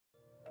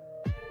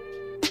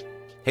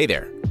Hey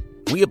there.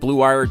 We at Blue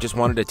Wire just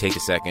wanted to take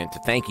a second to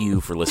thank you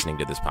for listening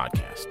to this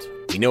podcast.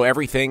 We know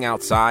everything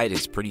outside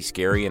is pretty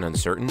scary and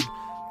uncertain,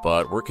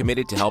 but we're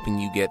committed to helping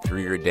you get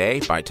through your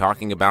day by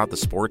talking about the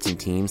sports and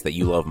teams that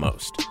you love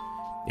most.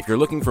 If you're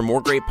looking for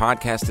more great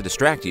podcasts to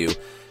distract you,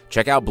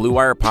 check out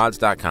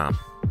BlueWirePods.com.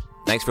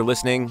 Thanks for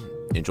listening.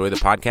 Enjoy the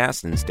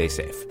podcast and stay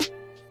safe.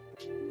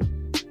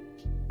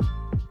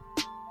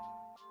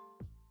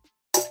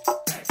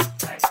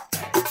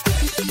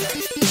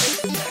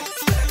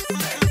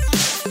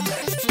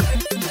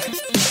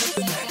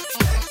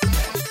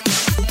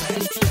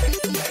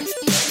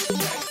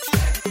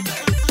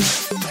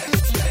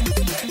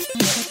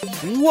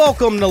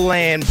 Welcome to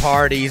LAN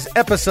Parties,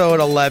 episode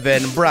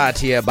 11, brought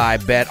to you by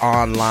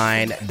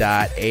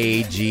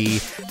betonline.ag.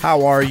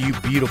 How are you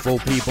beautiful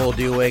people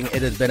doing?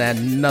 It has been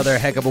another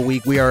heck of a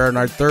week. We are in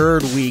our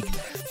third week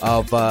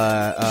of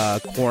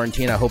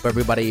quarantine. I hope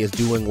everybody is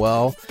doing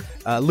well.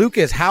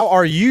 Lucas, how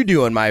are you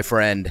doing, my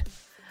friend?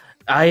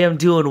 I am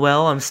doing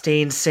well. I'm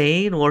staying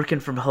sane, working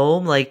from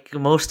home like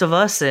most of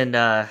us,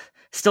 and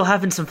still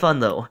having some fun,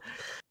 though.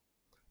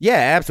 Yeah,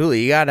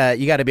 absolutely. You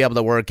gotta be able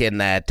to work in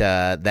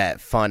that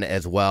fun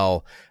as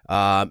well.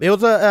 It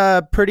was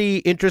a pretty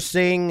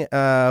interesting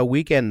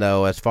weekend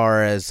though, as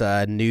far as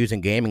news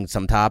and gaming.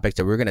 Some topics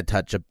that we're gonna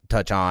touch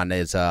on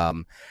is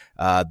the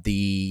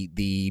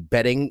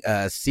betting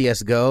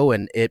CS:GO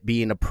and it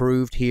being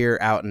approved here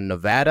out in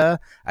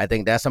Nevada. I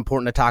think that's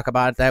important to talk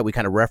about. That we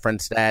kind of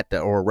referenced it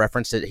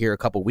here a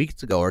couple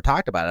weeks ago, or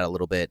talked about it a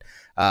little bit.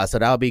 So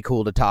that would be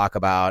cool to talk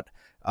about.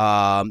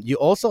 You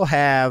also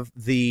have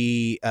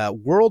the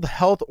World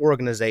Health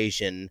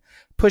Organization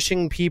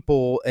pushing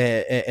people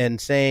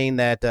and saying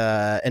that,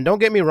 and don't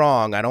get me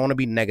wrong, I don't want to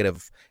be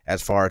negative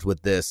as far as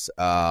with this,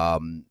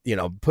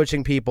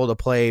 pushing people to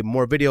play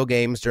more video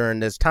games during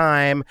this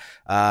time,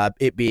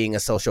 it being a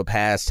social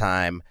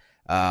pastime.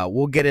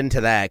 We'll get into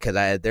that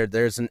because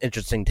there's an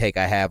interesting take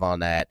I have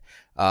on that.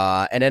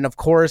 And then, of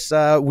course,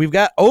 we've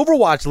got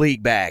Overwatch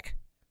League back.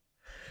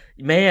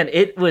 Man,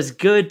 it was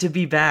good to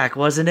be back,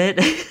 wasn't it?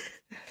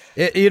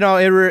 It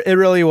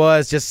really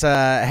was just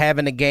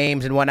having the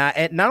games and whatnot.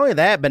 And not only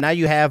that, but now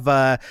you have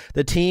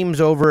the teams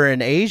over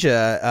in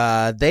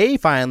Asia. They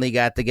finally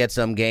got to get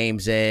some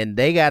games in.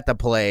 They got to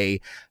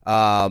play.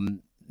 Not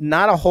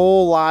a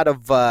whole lot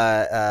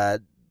of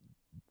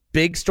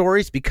big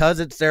stories because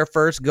it's their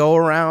first go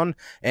around,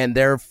 and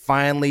they're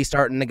finally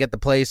starting to get to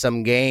play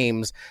some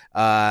games.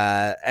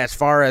 As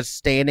far as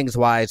standings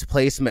wise,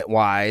 placement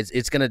wise,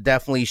 it's going to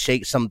definitely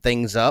shake some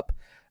things up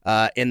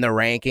in the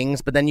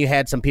rankings. But then you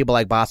had some people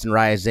like Boston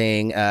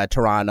Rising,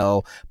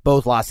 Toronto,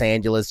 both Los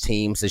Angeles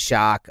teams, the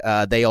Shock.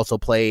 They also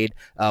played.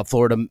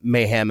 Florida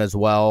Mayhem as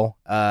well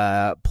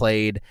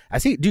played. I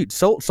see, dude,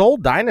 Seoul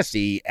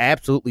Dynasty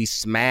absolutely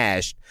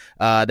smashed.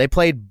 They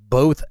played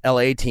both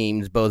LA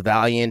teams, both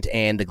Valiant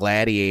and the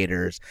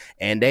Gladiators,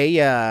 and they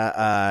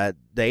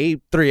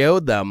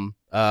 3-0'd them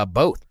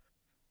both.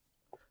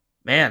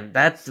 Man,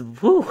 that's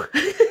whew.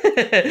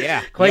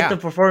 Yeah, quite the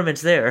performance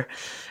there.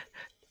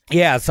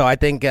 Yeah, so I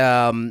think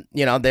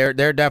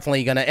they're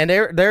definitely gonna, and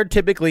they're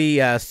typically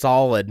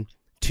solid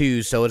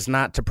too. So it's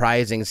not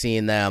surprising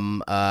seeing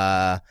them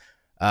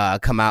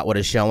come out with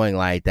a showing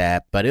like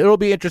that. But it'll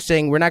be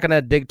interesting. We're not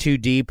gonna dig too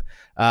deep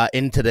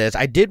into this.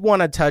 I did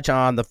want to touch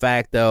on the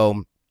fact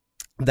though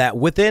that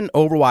within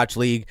Overwatch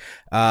League,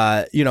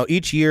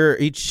 each year,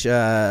 each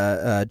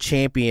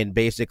champion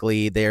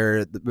basically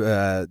they're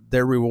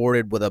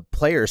rewarded with a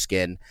player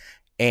skin.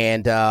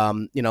 And,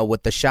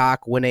 with the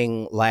Shock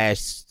winning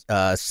last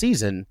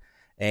season,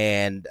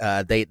 and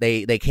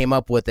they came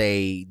up with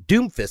a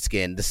Doomfist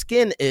skin. The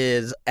skin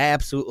is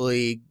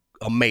absolutely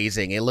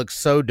amazing. It looks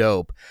so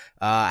dope.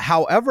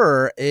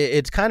 However,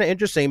 it's kind of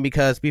interesting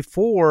because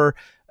before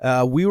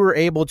we were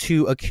able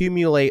to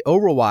accumulate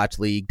Overwatch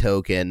League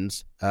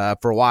tokens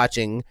for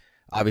watching,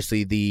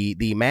 obviously,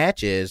 the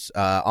matches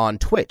on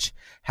Twitch.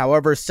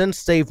 However,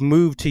 since they've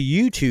moved to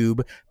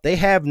YouTube, they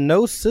have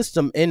no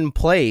system in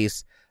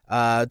place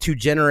to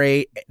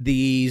generate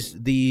this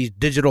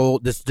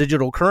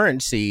digital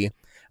currency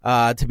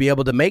to be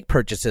able to make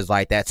purchases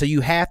like that. So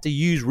you have to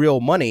use real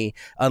money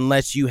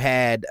unless you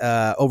had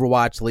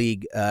Overwatch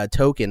League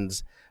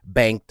tokens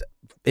banked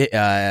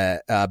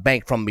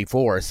from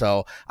before.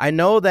 So I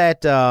know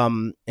that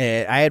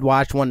I had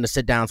watched one of the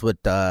sit downs with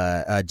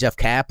Jeff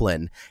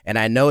Kaplan, and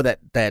I know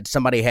that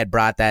somebody had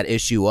brought that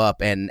issue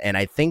up, and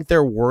I think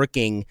they're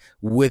working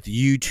with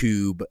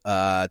YouTube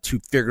to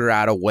figure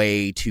out a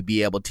way to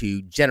be able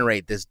to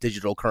generate this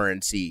digital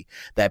currency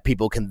that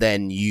people can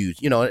then use.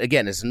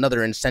 Again, it's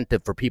another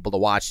incentive for people to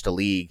watch the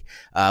league,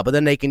 but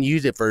then they can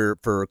use it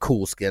for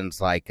cool skins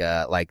like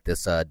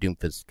this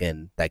Doomfist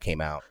skin that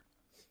came out.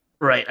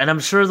 Right, and I'm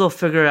sure they'll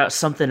figure out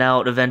something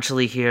out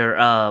eventually here.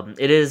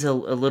 It is a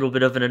little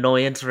bit of an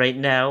annoyance right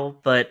now,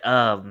 but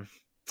I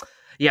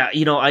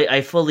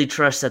fully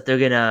trust that they're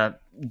gonna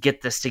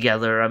get this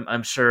together.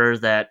 I'm sure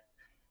that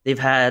they've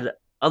had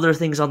other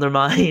things on their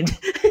mind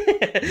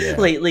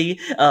lately,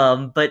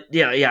 but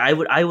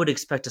I would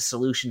expect a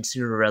solution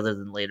sooner rather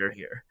than later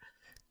here.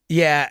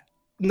 Yeah.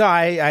 No,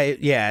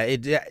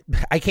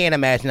 I can't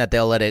imagine that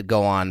they'll let it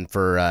go on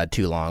for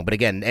too long. But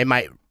again, it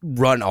might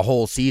run a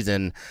whole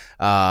season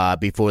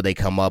before they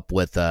come up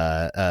with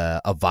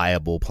a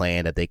viable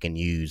plan that they can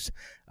use.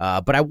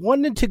 But I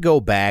wanted to go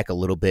back a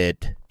little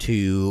bit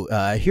to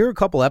here a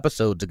couple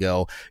episodes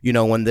ago,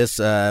 when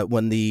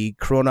the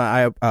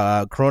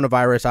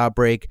coronavirus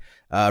outbreak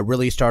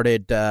really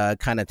started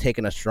kind of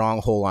taking a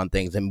stronghold on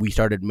things, and we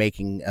started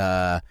making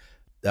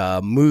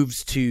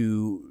moves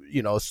to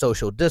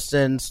social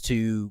distance,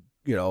 to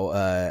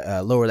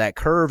lower that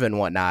curve and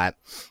whatnot.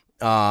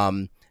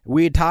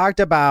 We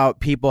talked about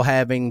people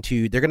they're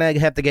gonna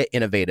have to get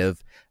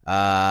innovative.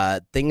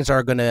 Things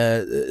are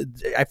gonna,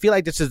 I feel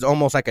like this is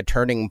almost like a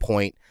turning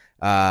point,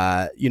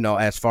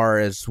 as far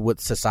as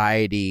with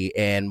society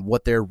and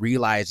what they're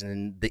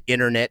realizing, the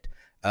internet,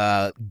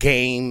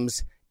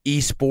 games,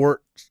 esports,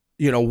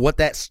 what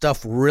that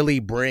stuff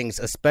really brings,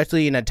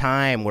 especially in a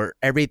time where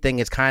everything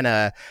is kind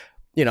of,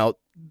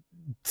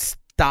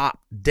 stop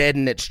dead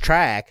in its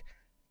track.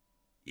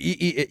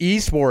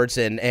 Esports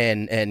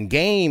and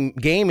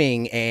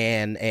gaming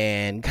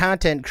and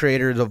content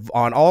creators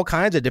on all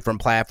kinds of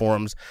different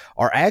platforms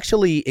are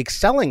actually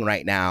excelling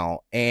right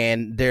now,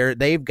 and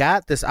they've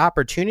got this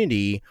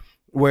opportunity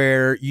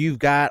where you've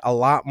got a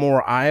lot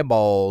more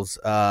eyeballs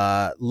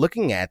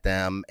looking at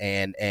them,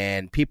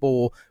 and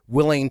people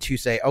willing to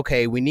say,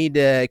 okay, we need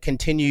to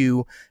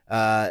continue,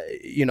 at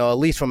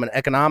least from an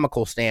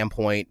economical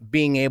standpoint,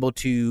 being able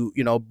to,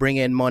 bring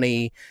in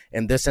money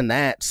and this and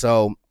that.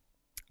 So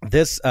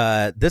this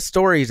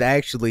story is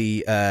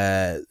actually,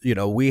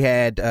 we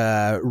had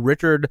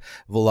Richard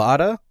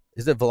Villoda.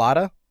 Is it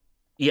Villoda?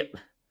 Yep.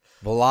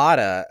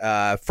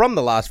 Villoda from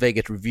the Las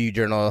Vegas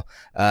Review-Journal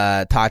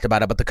talked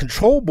about it, but the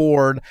control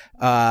board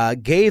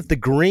gave the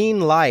green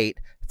light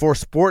for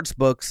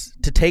sportsbooks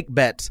to take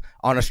bets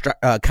on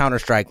a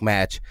Counter-Strike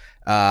match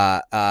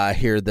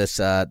here this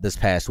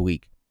past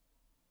week.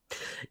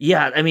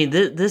 Yeah, I mean,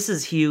 this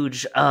is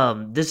huge.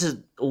 This is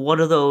one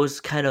of those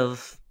kind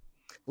of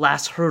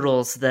last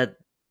hurdles that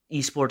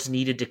esports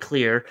needed to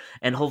clear,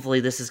 and hopefully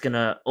this is going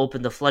to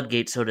open the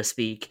floodgates, so to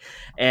speak.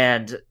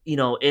 And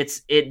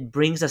it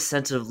brings a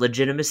sense of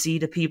legitimacy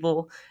to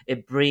people.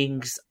 It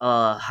brings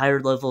a higher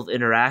level of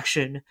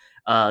interaction.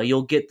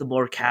 You'll get the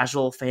more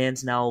casual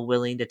fans now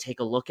willing to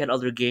take a look at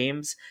other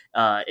games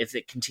if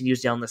it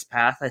continues down this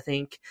path, I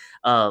think.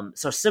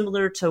 So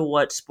similar to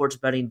what sports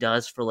betting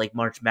does for like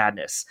March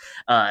Madness,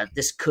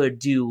 this could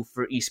do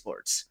for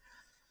esports.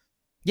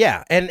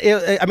 Yeah, and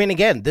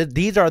again,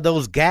 these are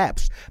those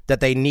gaps that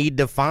they need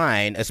to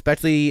find,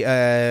 especially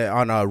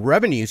on a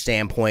revenue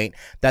standpoint,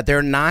 that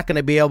they're not going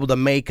to be able to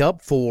make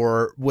up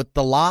for with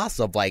the loss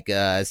of,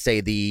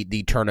 say,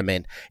 the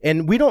tournament.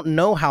 And we don't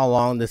know how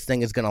long this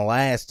thing is going to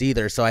last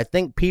either. So I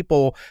think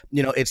people,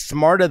 it's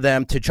smart of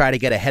them to try to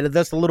get ahead of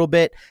this a little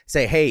bit,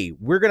 say, hey,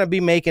 we're going to be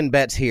making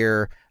bets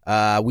here.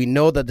 We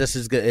know that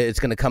it's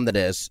going to come to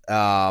this.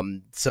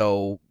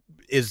 So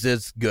is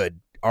this good?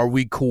 Are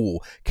we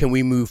cool? Can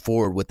we move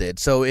forward with it?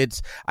 So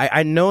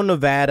I know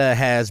Nevada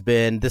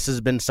this has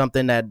been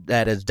something that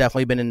has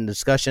definitely been in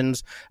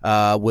discussions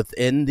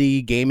within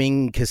the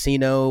gaming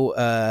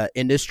casino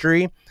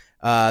industry.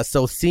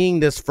 So seeing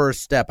this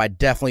first step, I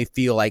definitely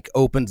feel like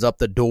opens up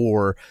the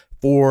door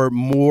for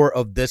more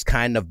of this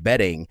kind of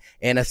betting.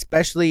 And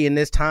especially in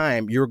this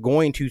time, you're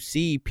going to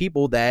see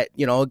people that,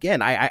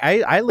 again,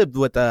 I lived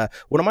with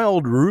one of my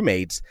old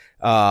roommates.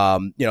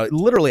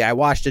 Literally I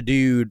watched a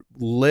dude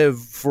live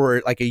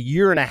for like a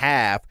year and a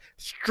half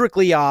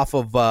strictly off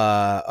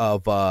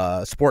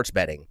of sports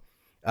betting.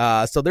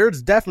 So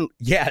there's definitely,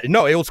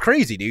 it was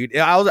crazy, dude.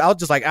 I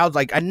was like,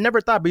 I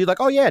never thought, but he's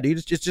like, oh yeah,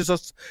 dude,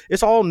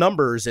 it's all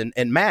numbers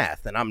and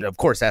math. And of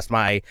course, that's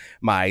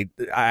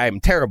I'm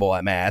terrible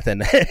at math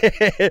and,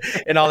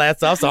 and all that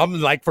stuff. So I'm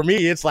like, for me,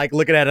 it's like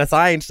looking at a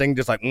science thing,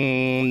 just like,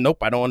 nope,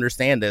 I don't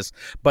understand this.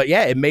 But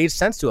yeah, it made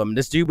sense to him.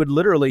 This dude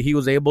he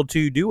was able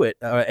to do it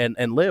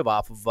and live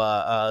off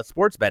of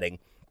sports betting.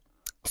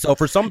 So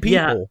for some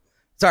people,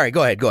 sorry,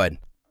 go ahead.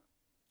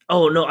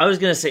 Oh, no, I was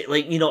going to say,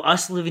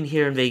 us living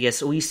here in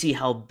Vegas, we see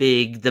how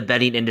big the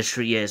betting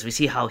industry is. We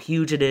see how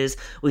huge it is.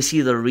 We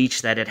see the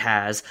reach that it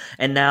has.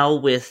 And now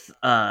with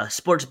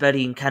sports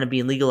betting kind of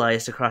being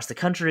legalized across the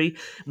country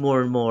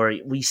more and more,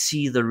 we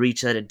see the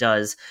reach that it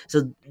does.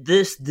 So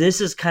this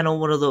is kind of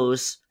one of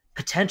those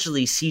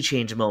potentially sea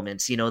change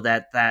moments,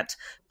 that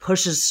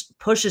pushes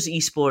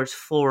esports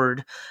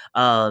forward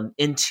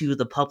into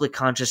the public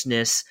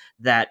consciousness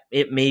that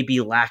it may be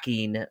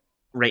lacking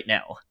right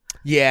now.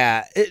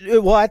 Yeah.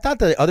 Well, I thought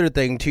the other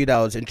thing too that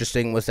was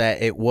interesting was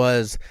that it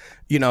was,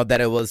 that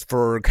it was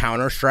for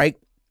Counter-Strike.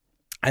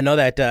 I know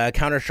that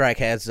Counter-Strike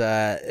has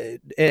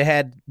it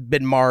had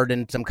been marred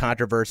in some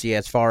controversy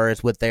as far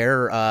as with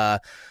their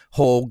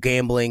whole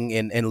gambling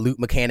and loot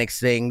mechanics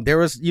thing. There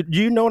was, do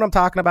you know what I'm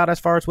talking about as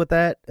far as with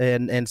that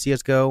and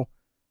CS:GO?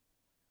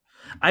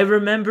 I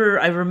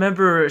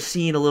remember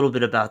seeing a little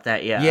bit about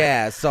that. Yeah.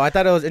 Yeah, so I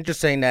thought it was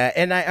interesting that,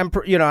 and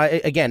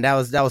again, that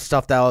was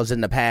stuff that was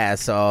in the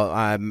past, so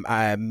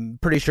I'm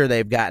pretty sure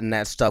they've gotten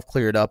that stuff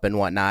cleared up and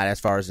whatnot as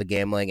far as the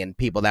gambling and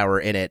people that were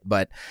in it.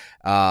 But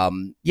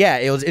yeah,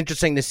 it was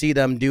interesting to see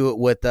them do it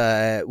with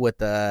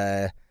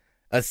a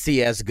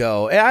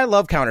CS:GO, and I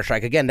love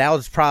Counter-Strike. Again, that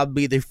was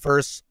probably the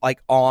first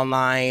like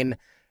online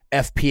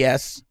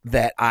FPS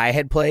that I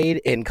had played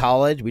in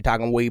college. We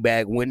talking way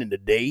back when in the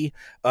day.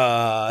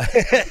 So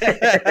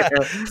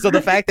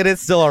the fact that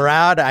it's still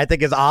around, I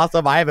think is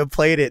awesome. I haven't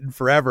played it in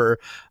forever.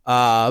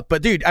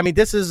 But dude, I mean,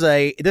 this is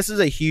a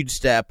huge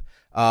step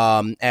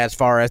as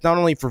far as not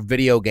only for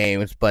video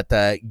games, but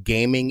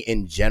gaming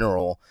in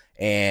general.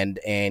 And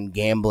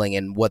gambling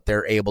and what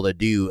they're able to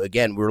do.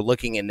 Again, we're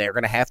looking, and they're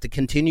going to have to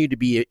continue to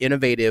be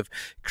innovative,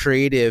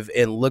 creative,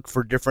 and look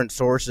for different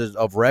sources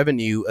of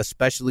revenue,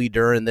 especially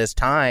during this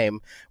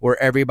time where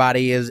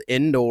everybody is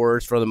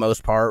indoors for the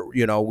most part.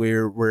 You know,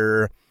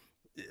 the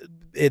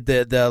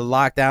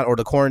lockdown or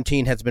the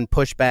quarantine has been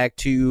pushed back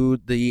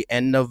to the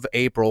end of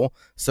April.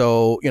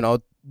 So, you know,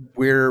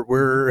 we're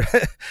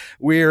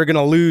we're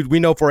gonna lose. We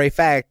know for a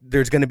fact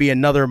there's gonna be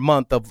another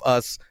month of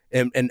us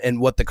and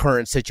what the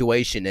current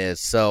situation is.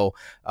 So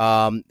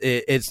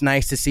it's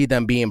nice to see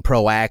them being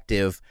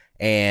proactive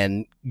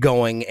and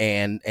going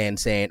and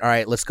saying, all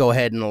right, let's go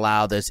ahead and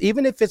allow this,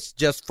 even if it's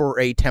just for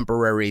a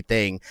temporary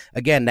thing.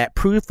 Again, that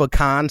proof of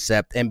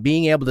concept and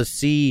being able to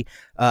see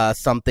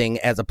something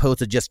as opposed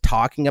to just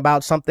talking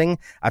about something,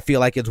 I feel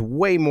like it's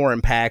way more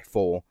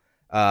impactful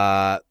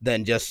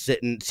than just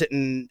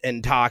sitting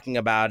and talking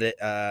about it,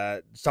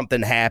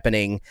 something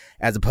happening,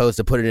 as opposed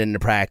to putting it into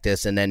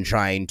practice and then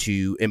trying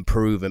to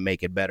improve and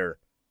make it better.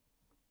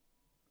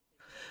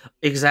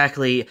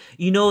 Exactly.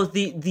 You know,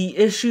 the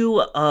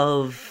issue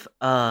of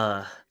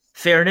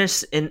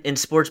fairness in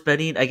sports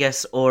betting, I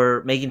guess,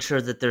 or making sure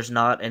that there's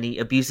not any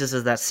abuses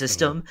of that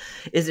system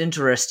is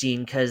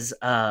interesting because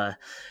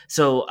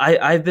so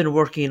I've been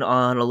working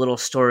on a little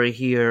story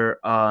here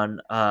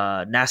on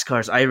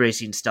NASCAR's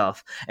iRacing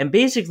stuff, and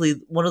basically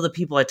one of the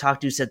people I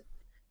talked to said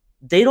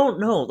they don't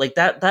know, like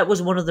that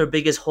was one of their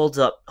biggest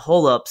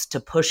hold-ups to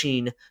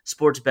pushing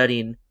sports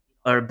betting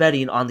or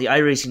betting on the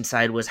iRacing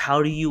side was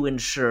how do you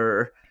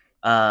ensure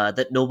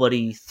that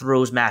nobody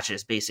throws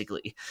matches,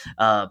 basically.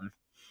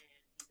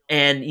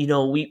 And you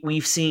know,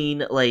 we've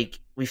seen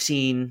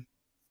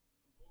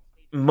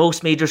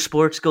most major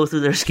sports go through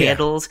their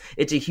scandals. Yeah.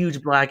 It's a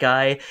huge black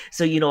eye.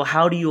 So, you know,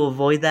 how do you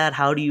avoid that?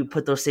 How do you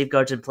put those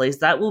safeguards in place?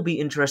 That will be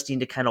interesting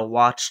to kind of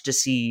watch to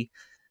see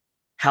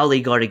how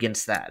they guard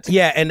against that.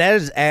 Yeah, and that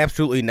is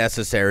absolutely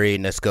necessary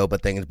in the scope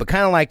of things. But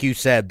kind of like you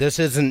said, this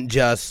isn't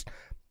just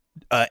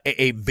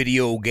a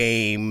video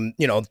game,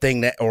 you know,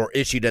 thing that or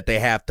issue that they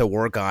have to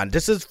work on.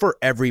 This is for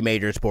every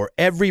major sport.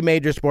 Every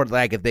major sport that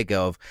I can think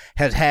of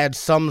has had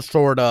some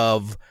sort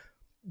of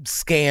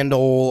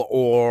scandal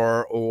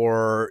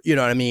or you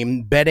know what I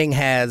mean. Betting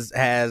has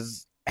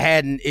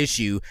had an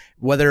issue,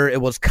 whether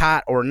it was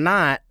caught or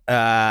not.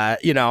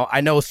 You know,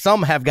 I know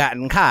some have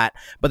gotten caught,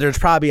 but there's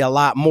probably a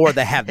lot more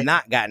that have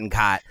not gotten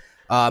caught.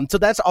 So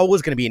that's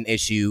always going to be an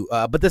issue.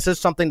 But this is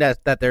something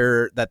that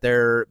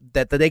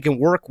they can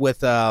work with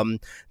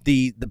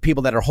the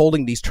people that are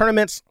holding these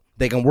tournaments.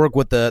 They can work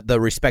with the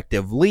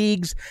respective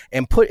leagues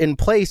and put in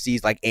place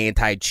these like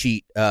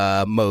anti-cheat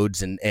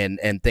modes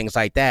and things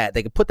like that.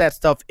 They can put that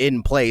stuff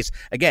in place.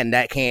 Again,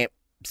 that can't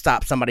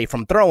stop somebody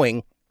from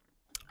throwing.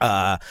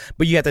 But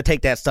you have to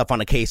take that stuff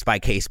on a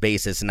case-by-case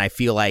basis, and I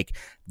feel like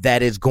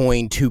that is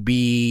going to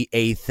be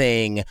a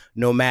thing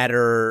no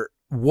matter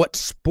what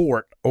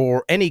sport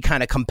or any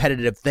kind of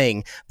competitive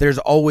thing. There's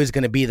always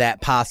going to be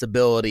that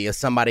possibility of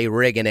somebody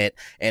rigging it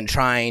and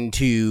trying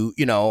to,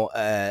 you know,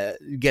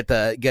 get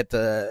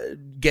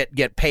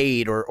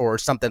paid or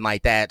something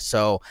like that.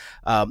 So,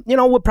 you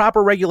know, with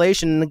proper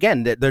regulation,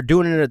 again, they're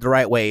doing it the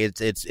right way.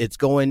 It's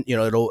going, you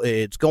know,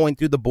 it's going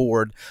through the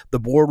board. The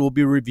board will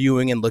be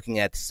reviewing and looking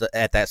at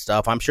that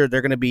stuff. I'm sure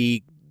they're going to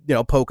be, you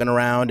know, poking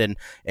around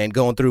and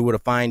going through with a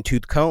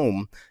fine-tooth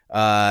comb,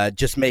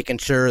 just making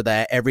sure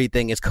that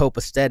everything is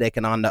copacetic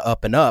and on the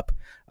up and up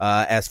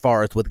as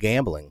far as with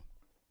gambling.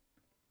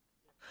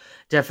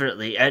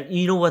 Definitely. And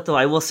you know what, though?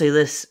 I will say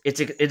this.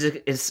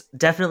 It's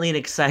definitely an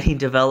exciting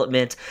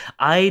development.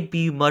 I'd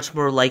be much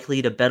more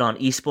likely to bet on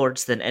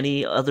esports than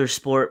any other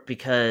sport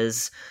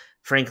because,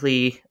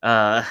 frankly,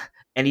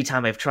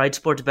 anytime I've tried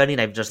sports betting,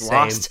 I've just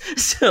lost.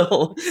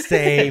 So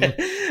same.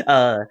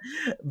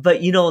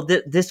 But you know,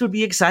 this would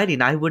be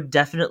exciting. I would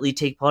definitely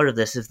take part of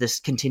this if this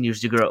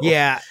continues to grow.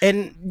 Yeah,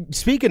 and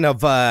speaking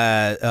of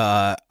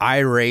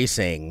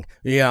iRacing,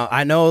 you know,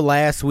 I know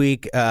last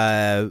week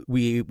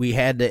we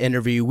had the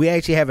interview. We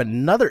actually have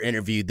another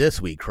interview this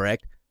week,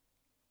 correct?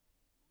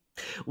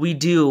 We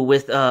do,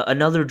 with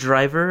another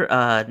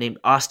driver named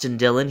Austin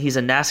Dillon. He's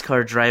a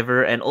NASCAR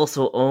driver and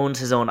also owns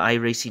his own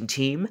iRacing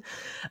team.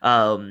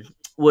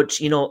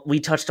 Which, you know, we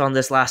touched on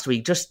this last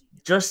week,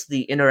 just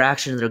the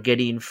interaction they're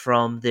getting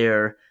from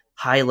their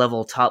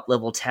high-level,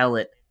 top-level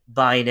talent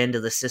buying into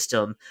the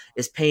system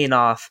is paying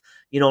off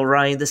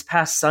Ryan, this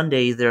past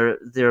Sunday,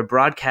 their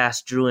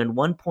broadcast drew in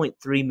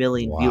 1.3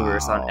 million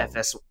viewers on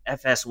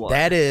FS1.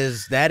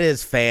 That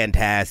is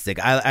fantastic.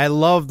 I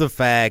love the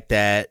fact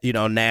that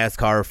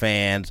NASCAR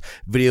fans,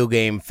 video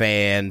game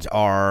fans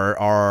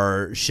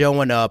are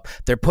showing up.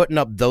 They're putting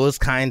up those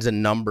kinds of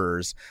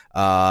numbers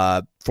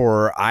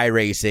for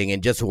iRacing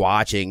and just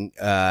watching,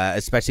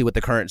 especially with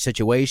the current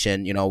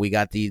situation.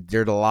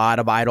 There's a lot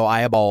of idle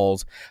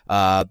eyeballs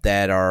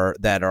that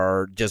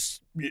are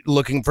just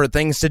looking for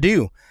things to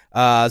do.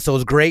 So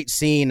it's great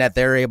seeing that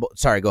they're able.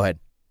 Sorry, go ahead.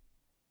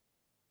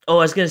 Oh,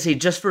 I was going to say,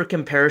 just for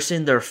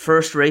comparison, their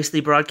first race they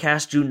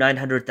broadcast drew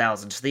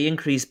 900,000. So they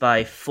increased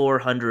by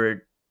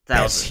 400,000.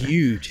 That's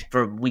huge.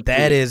 For week.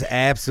 That is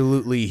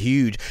absolutely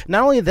huge.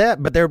 Not only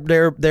that, but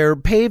they're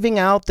paving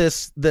out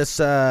this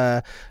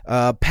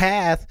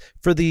path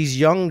for these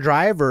young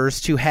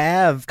drivers to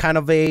have kind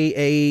of a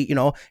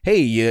hey,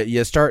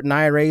 you start in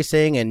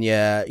iRacing and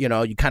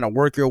you kind of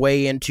work your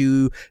way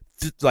into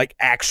like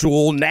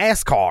actual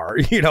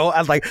NASCAR. I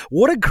was like,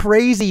 what a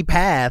crazy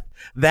path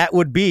that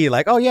would be.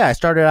 Like, oh yeah, I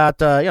started out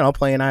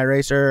playing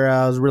iRacer,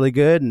 I was really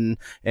good,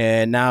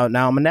 and now I'm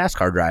a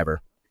NASCAR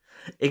driver.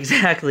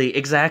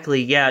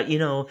 Exactly. Yeah,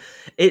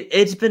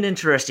 it's been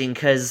interesting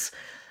because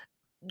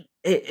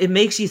it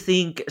makes you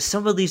think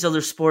some of these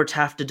other sports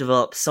have to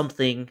develop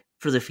something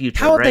for the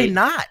future. How would right? they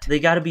not? They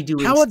got to be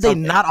doing. How would they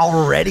not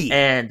already?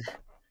 And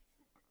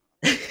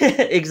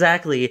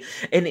exactly,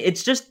 and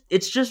it's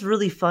just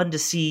really fun to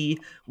see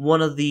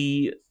one of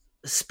the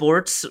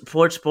sports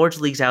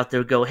leagues out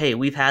there go, hey,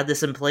 we've had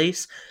this in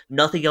place,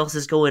 nothing else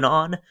is going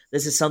on,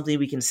 this is something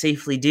we can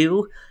safely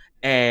do,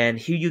 and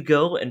here you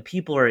go, and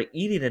people are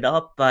eating it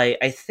up by,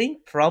 I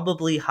think,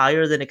 probably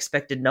higher than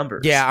expected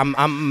numbers. Yeah,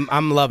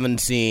 I'm loving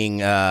seeing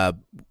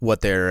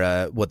what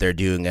they're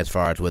doing as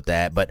far as with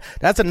that. But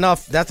that's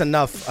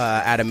enough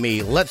out of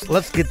me.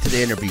 Let's get to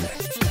the interview.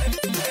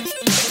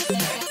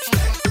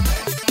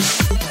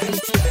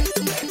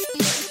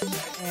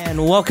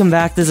 And welcome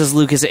back. This is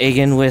Lucas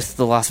Agan with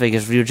the Las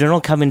Vegas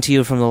Review-Journal, coming to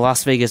you from the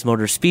Las Vegas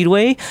Motor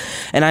Speedway.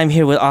 And I'm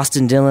here with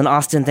Austin Dillon.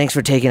 Austin, thanks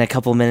for taking a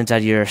couple minutes out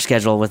of your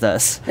schedule with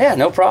us. Yeah,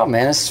 no problem,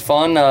 man. It's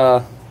fun.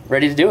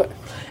 Ready to do it.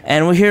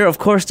 And we're here, of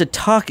course, to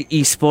talk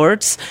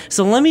esports.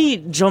 So let me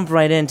jump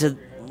right into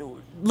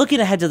looking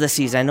ahead to the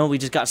season. I know we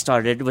just got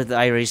started with the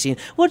iRacing.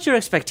 What's your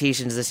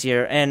expectations this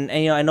year? And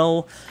I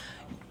know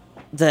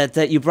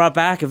that you brought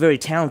back a very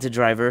talented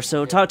driver.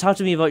 So talk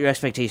to me about your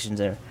expectations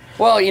there.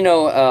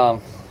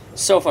 Well,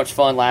 so much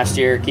fun last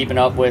year keeping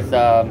up with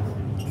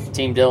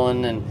Team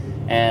Dillon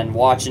and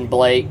watching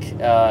Blake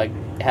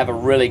have a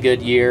really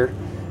good year.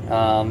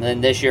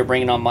 Then this year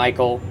bringing on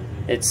Michael.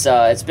 It's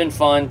been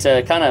fun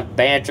to kind of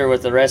banter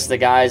with the rest of the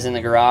guys in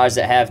the garage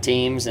that have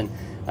teams,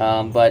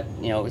 but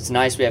it's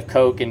nice we have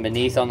Coke and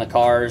Beneath on the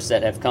cars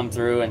that have come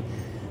through and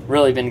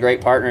really been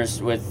great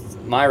partners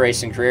with my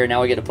racing career.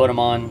 Now we get to put them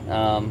on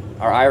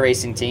our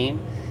iRacing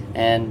team.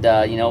 And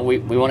we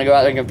want to go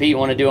out there and compete. We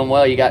want to do them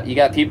well. You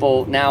got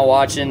people now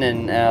watching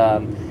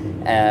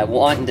and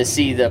wanting to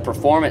see the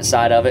performance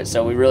side of it.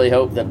 So we really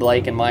hope that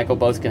Blake and Michael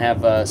both can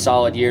have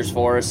solid years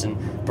for us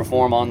and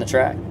perform on the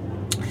track.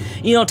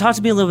 Talk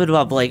to me a little bit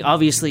about Blake.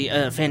 Obviously,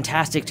 a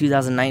fantastic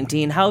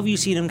 2019. How have you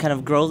seen him kind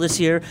of grow this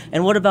year?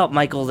 And what about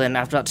Michael then,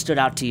 after that stood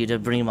out to you to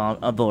bring him on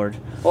aboard?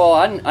 Well,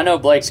 I know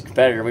Blake's a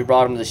competitor. We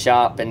brought him to the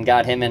shop and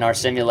got him in our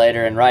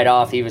simulator, and right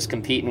off he was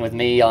competing with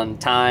me on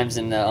times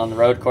and on the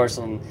road course.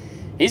 And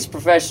he's a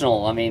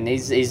professional. I mean,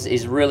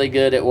 he's really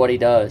good at what he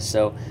does.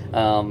 So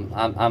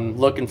I'm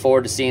looking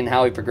forward to seeing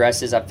how he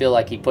progresses. I feel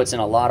like he puts in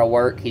a lot of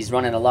work. He's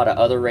running a lot of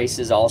other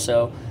races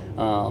also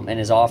in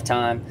his off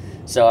time.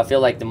 So I feel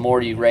like the more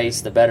you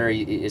race, the better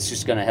it's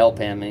just going to help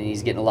him, and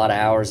he's getting a lot of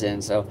hours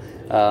in. So,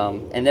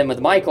 and then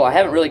with Michael, I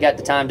haven't really got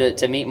the time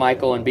to meet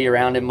Michael and be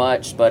around him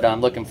much, but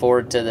I'm looking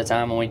forward to the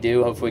time when we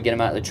do. Hopefully we get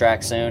him out of the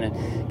track soon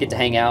and get to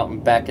hang out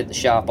and back at the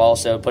shop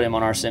also, put him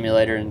on our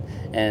simulator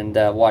and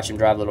watch him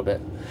drive a little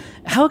bit.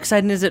 How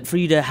exciting is it for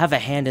you to have a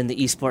hand in the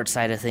esports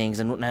side of things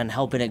and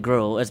helping it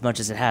grow as much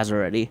as it has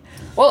already?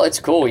 Well, it's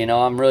cool.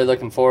 I'm really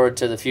looking forward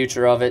to the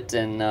future of it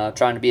and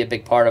trying to be a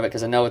big part of it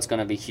because I know it's going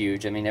to be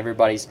huge. I mean,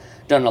 everybody's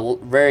done a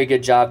very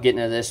good job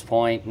getting to this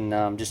point,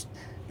 and just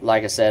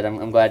like I said,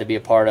 I'm glad to be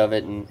a part of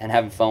it and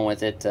having fun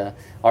with it.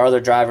 Our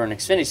other driver in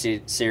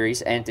Xfinity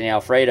Series, Anthony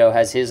Alfredo,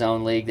 has his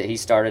own league that he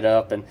started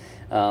up,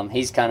 and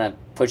he's kind of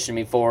pushing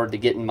me forward to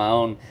getting my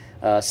own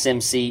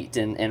sim seat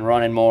and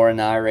running more in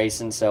the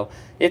iRacing. So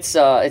it's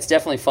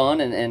definitely fun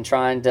and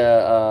trying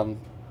to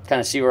kind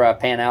of see where I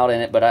pan out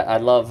in it. But I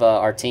love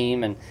our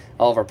team and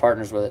all of our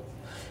partners with it.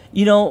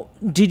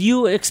 Did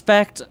you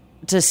expect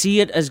to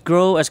see it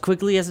grow as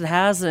quickly as it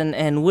has?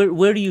 And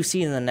where do you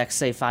see in the next,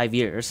 say, 5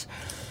 years?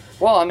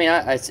 Well, I mean,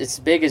 it's as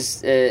big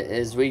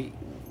as we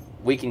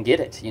can get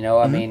it.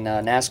 I mean,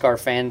 NASCAR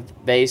fan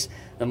base,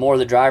 the more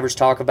the drivers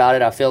talk about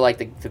it, I feel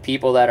like the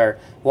people that are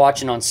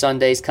watching on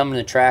Sundays, coming to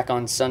the track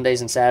on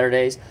Sundays and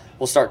Saturdays,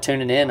 will start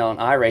tuning in on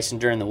iRacing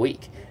during the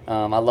week.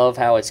 I love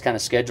how it's kind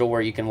of scheduled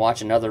where you can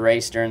watch another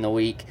race during the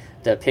week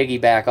to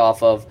piggyback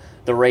off of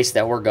the race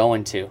that we're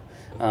going to.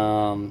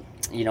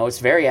 It's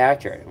very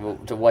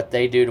accurate to what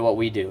they do to what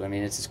we do. I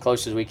mean, it's as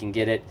close as we can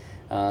get it.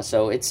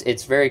 So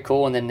it's very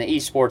cool. And then the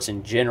esports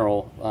in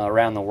general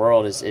around the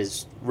world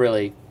is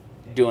really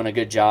doing a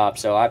good job.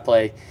 So I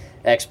play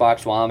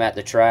Xbox while I'm at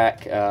the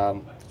track.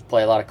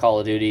 Play a lot of Call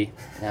of Duty.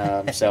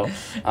 So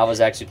I was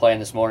actually playing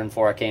this morning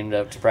before I came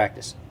to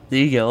practice. There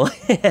you go.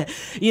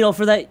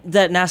 For that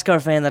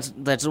NASCAR fan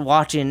that's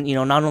watching,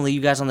 not only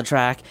you guys on the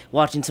track,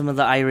 watching some of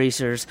the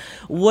iRacers,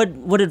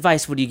 what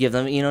advice would you give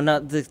them?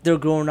 They're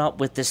growing up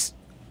with this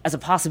as a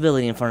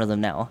possibility in front of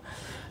them now.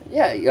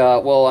 Yeah,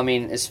 well, I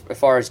mean, as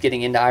far as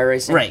getting into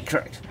iRacing? Right,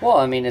 correct. Well,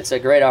 I mean, it's a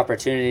great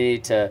opportunity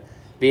to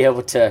be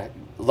able to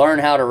learn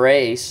how to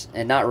race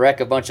and not wreck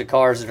a bunch of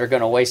cars that are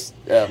going to waste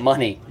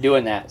money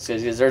doing that.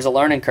 Because there's a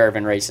learning curve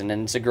in racing,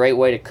 and it's a great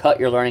way to cut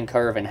your learning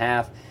curve in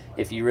half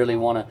if you really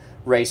want to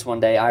race one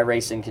day.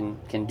 iRacing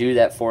can do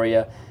that for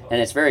you,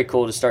 and it's very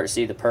cool to start to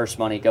see the purse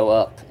money go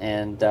up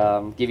and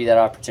give you that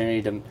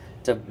opportunity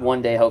to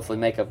one day hopefully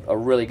make a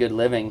really good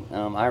living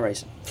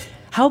iRacing.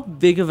 How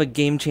big of a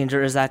game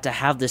changer is that to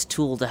have this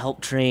tool to help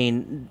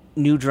train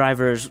new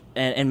drivers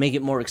and make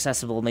it more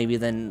accessible maybe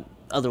than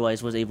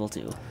otherwise was able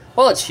to?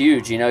 Well, it's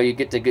huge. You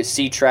get to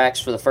see tracks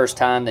for the first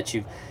time that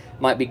you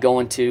might be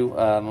going to,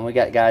 and we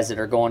got guys that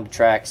are going to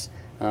tracks.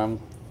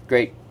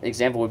 Great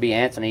example would be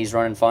Anthony. He's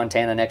running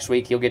Fontana next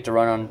week. He'll get to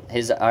run on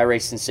his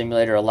iRacing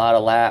simulator a lot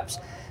of laps.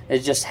 It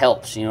just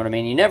helps, you know what I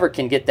mean? You never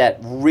can get that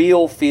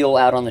real feel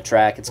out on the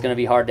track. It's going to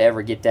be hard to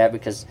ever get that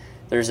because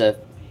there's a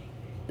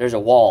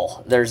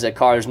wall. There's a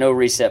car. There's no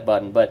reset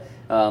button. But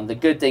the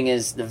good thing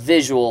is the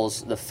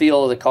visuals, the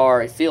feel of the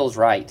car, it feels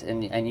right,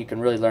 and you can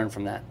really learn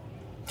from that.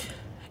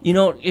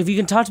 If you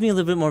can talk to me a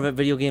little bit more about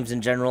video games in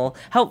general,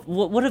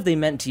 what have they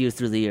meant to you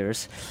through the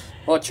years?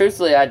 Well,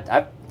 truthfully,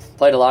 I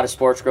played a lot of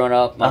sports growing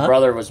up. My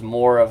brother was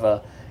more of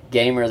a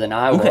gamer than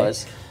I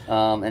was.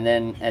 And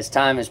then as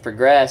time has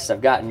progressed,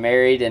 I've gotten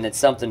married, and it's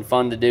something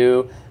fun to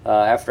do.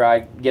 After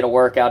I get a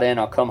workout in,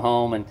 I'll come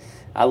home, and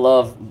I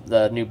love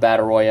the new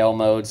Battle Royale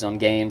modes on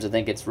games. I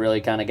think it's really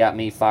kind of got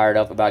me fired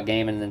up about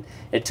gaming. And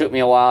it took me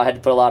a while. I had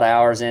to put a lot of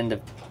hours in to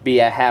be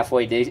a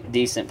halfway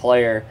decent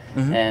player.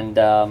 And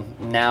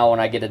now when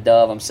I get a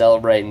dub, I'm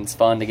celebrating. It's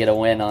fun to get a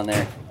win on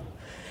there.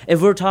 If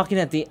we're talking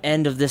at the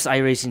end of this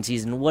iRacing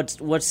season,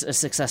 what's a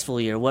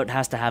successful year? What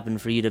has to happen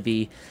for you to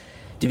be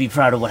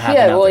proud of what happened?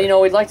 Yeah,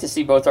 well, we'd like to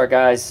see both our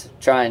guys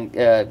try and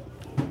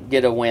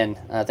get a win.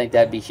 I think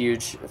that'd be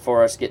huge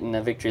for us getting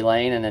a victory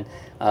lane. And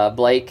then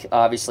Blake,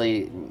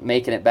 obviously,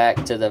 making it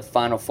back to the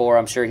Final Four.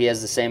 I'm sure he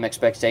has the same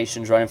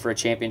expectations, running for a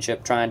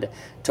championship, trying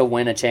to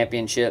win a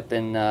championship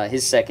in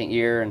his second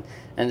year.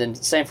 And then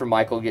same for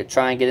Michael,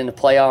 try and get into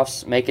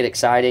playoffs, make it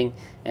exciting,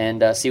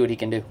 and see what he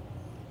can do.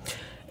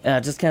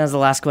 Just kind of as the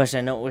last question,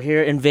 I know we're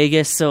here in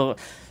Vegas, so,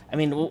 I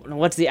mean,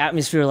 what's the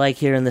atmosphere like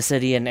here in the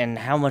city, and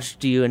how much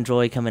do you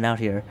enjoy coming out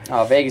here?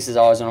 Oh, Vegas is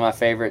always one of my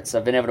favorites.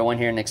 I've been able to win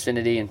here in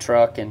Xfinity and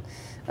Truck, and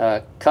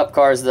Cup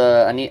cars.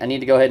 I need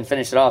to go ahead and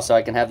finish it off so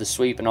I can have the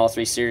sweep in all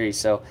three series.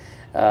 So,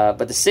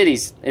 but the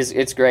city's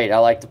it's great. I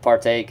like to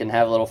partake and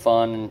have a little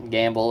fun and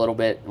gamble a little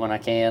bit when I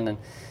can, and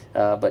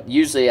but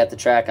usually at the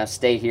track I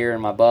stay here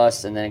in my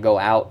bus and then go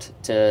out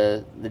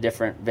to the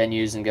different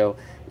venues and go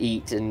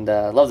eat, and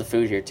love the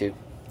food here too.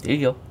 There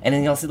you go.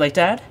 Anything else you'd like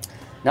to add?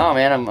 No,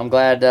 man, I'm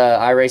glad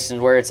iRacing is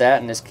where it's at,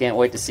 and just can't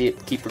wait to see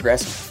it keep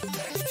progressing.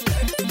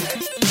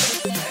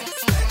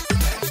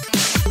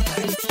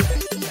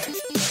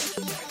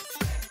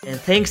 And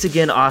thanks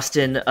again,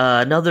 Austin.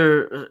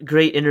 Another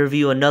great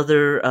interview,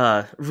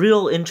 another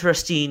real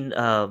interesting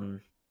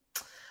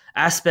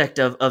aspect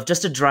of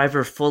just a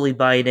driver fully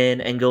buying in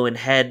and going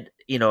head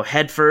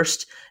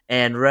first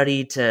and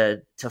ready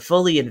to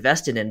fully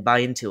invest in and buy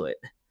into it.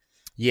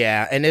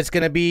 Yeah, and it's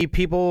going to be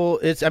people,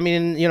 it's going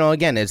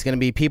to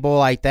be people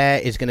like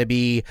that. It's going to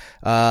be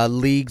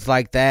leagues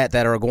like that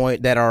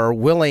are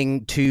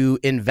willing to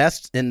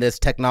invest in this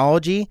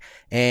technology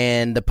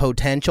and the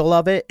potential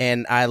of it.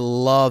 And I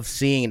love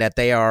seeing that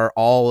they are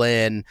all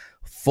in,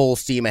 full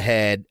steam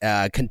ahead,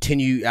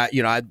 continue.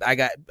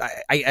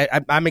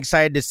 I'm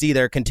excited to see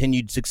their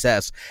continued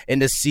success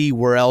and to see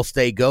where else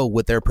they go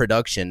with their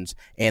productions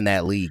and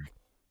that league.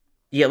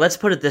 Yeah, let's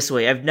put it this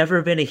way. I've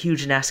never been a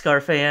huge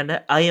NASCAR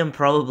fan. I am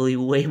probably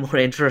way more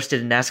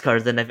interested in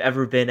NASCAR than I've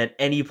ever been at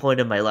any point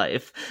in my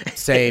life.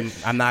 Same.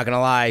 I'm not going to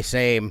lie.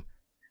 Same.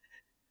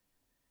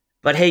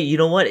 But hey, you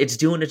know what? It's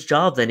doing its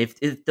job then.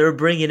 If they're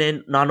bringing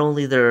in not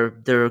only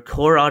their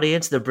core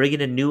audience, they're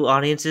bringing in new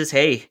audiences,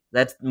 hey,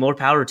 that's more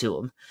power to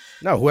them.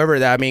 No, whoever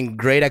that,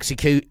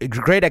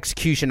 great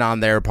execution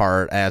on their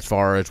part as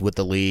far as with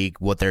the league,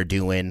 what they're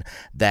doing,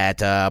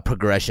 that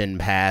progression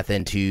path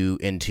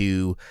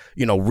into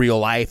real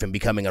life and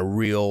becoming a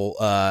real,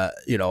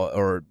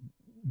 or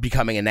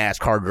becoming a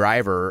NASCAR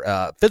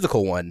driver,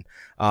 physical one.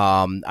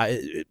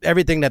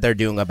 Everything that they're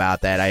doing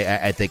about that,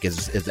 I think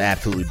is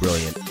absolutely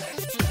brilliant.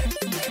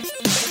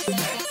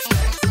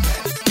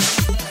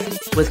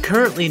 With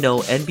currently no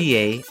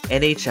NBA,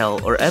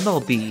 NHL, or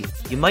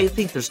MLB, you might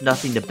think there's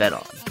nothing to bet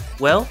on.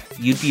 Well,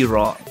 you'd be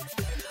wrong.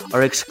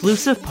 Our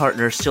exclusive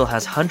partner still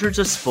has hundreds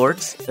of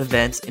sports,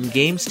 events, and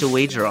games to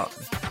wager on.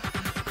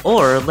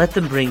 Or let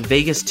them bring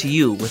Vegas to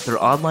you with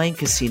their online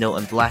casino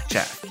and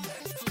blackjack.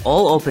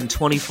 All open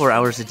 24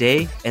 hours a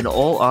day and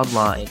all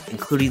online,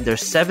 including their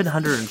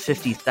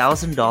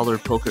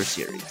 $750,000 poker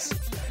series.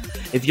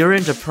 If you're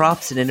into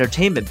props and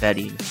entertainment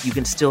betting, you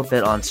can still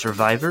bet on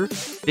Survivor,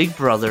 Big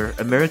Brother,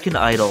 American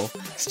Idol,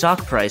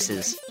 stock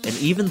prices, and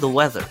even the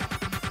weather.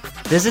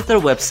 Visit their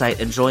website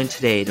and join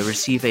today to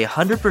receive a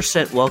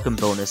 100% welcome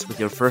bonus with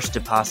your first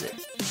deposit.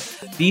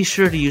 Be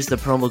sure to use the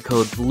promo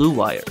code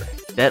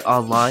BLUEWIRE. Bet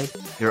online,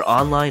 your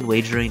online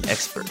wagering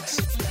experts.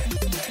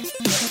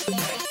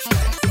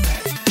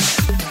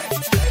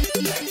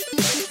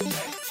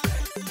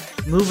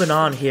 Moving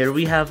on here,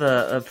 we have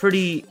a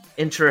pretty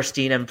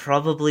interesting and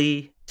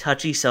probably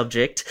touchy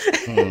subject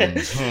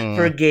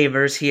for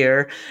gamers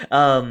here.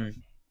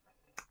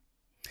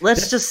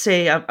 Let's just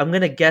say I'm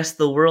going to guess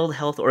the World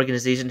Health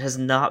Organization has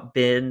not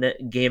been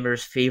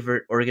gamers'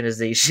 favorite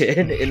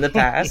organization in the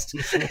past.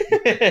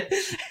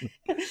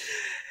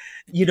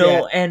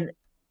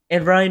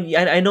 And Ryan,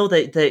 I know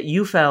that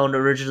you found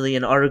originally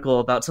an article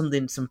about some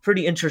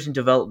pretty interesting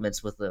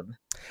developments with them.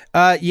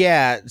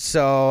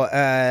 So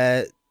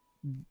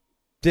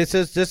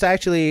this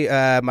actually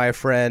my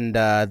friend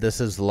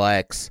this is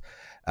Lex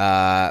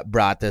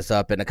brought this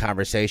up in a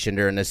conversation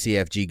during the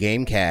CFG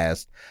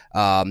Gamecast.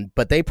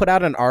 But they put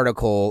out an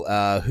article,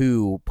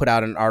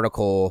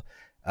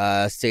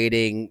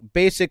 stating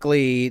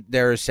basically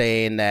they're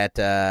saying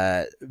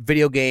that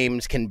video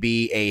games can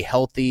be a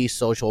healthy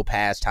social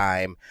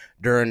pastime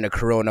during the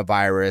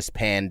coronavirus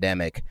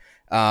pandemic.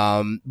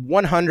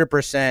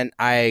 100%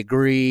 I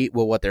agree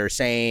with what they're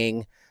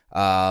saying.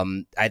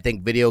 I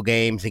think video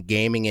games and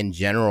gaming in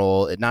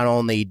general, not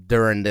only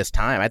during this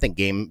time, I think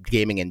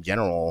gaming in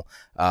general,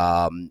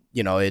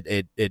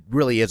 it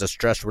really is a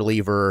stress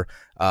reliever.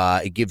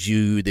 It gives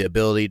you the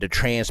ability to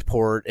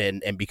transport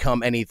and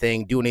become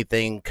anything, do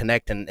anything,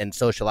 connect and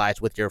socialize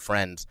with your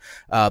friends.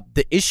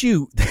 The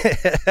issue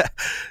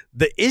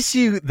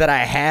that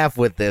I have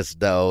with this,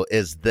 though,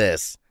 is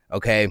this,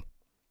 okay?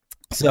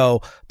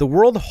 So the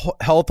World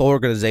Health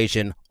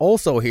Organization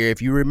also here, if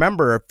you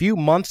remember a few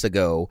months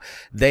ago,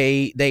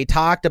 they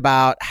talked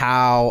about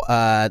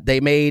how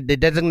they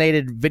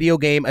designated video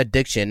game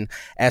addiction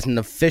as an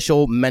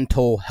official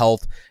mental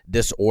health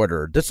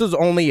disorder. This was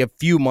only a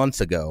few months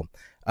ago.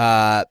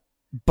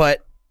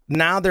 But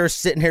now they're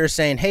sitting here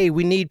saying, hey,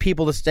 we need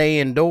people to stay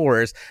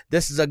indoors.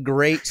 This is a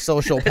great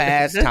social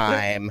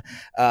pastime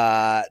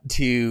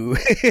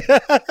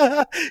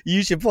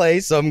you should play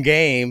some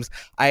games.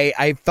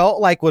 I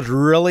felt like was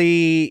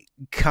really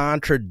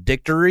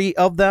contradictory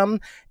of them,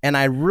 and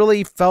I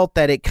really felt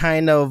that it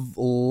kind of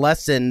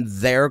lessened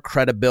their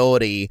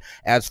credibility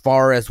as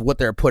far as what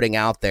they're putting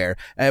out there.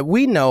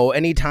 We know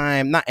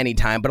not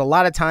anytime, but a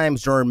lot of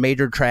times during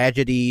major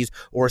tragedies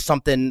or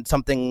something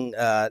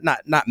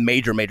not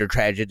major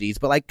tragedies,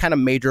 but like kind of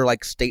major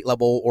like state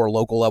level or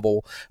local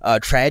level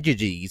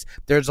tragedies,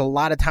 there's a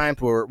lot of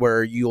times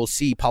where you'll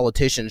see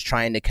politicians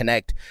trying to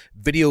connect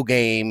video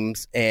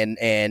games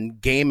and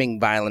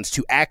gaming violence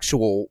to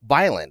actual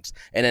violence,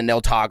 and then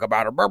they'll talk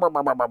about it,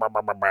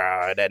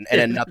 and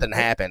then nothing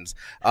happens.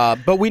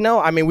 But we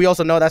know, we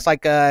also know that's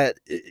like, it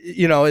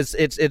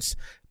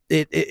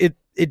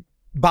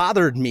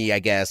bothered me, I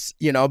guess,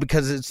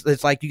 because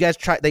it's like you guys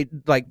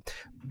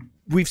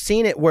we've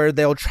seen it where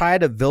they'll try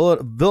to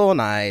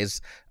villainize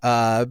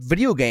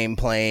video game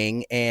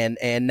playing, and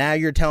now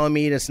you're telling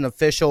me it's an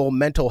official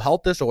mental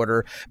health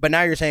disorder, but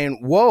now you're saying,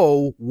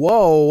 whoa,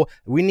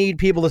 we need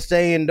people to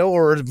stay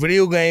indoors.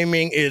 Video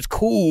gaming is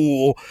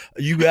cool.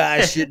 You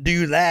guys should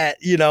do that.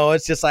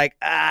 It's just like,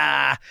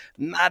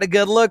 not a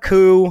good look,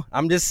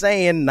 I'm just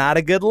saying, not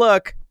a good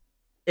look.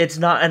 It's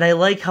not, and I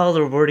like how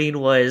the wording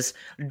was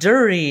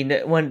during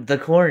the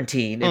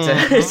quarantine.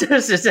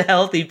 It's a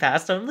healthy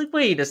pastime. I'm like,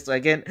 wait a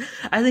second,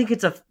 I think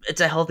it's a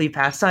healthy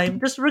pastime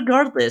just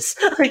regardless.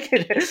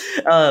 It's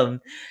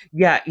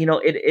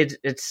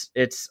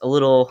a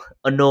little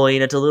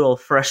annoying. It's a little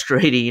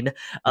frustrating.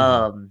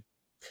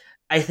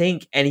 I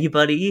think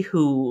anybody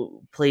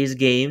who plays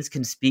games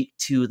can speak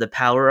to the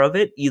power of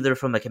it, either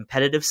from a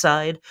competitive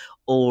side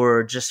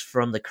or just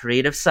from the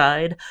creative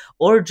side,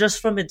 or just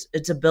from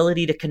its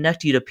ability to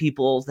connect you to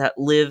people that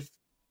live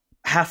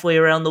halfway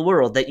around the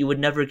world that you would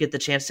never get the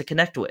chance to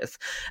connect with.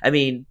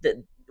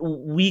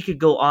 We could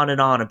go on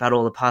and on about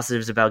all the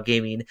positives about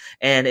gaming,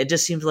 and it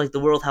just seems like the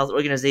World Health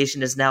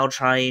Organization is now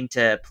trying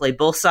to play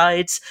both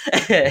sides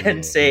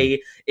and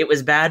say it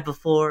was bad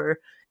before,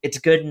 it's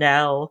good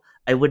now.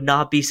 I would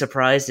not be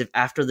surprised if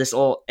after this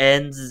all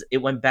ends,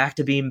 it went back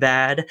to being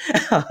bad.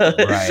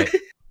 Right.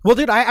 Well,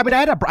 dude, I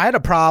had a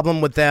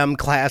problem with them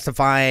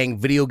classifying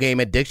video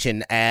game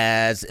addiction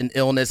as an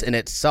illness in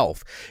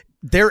itself.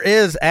 There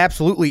is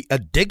absolutely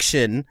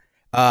addiction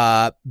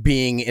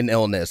being an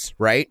illness,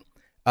 right?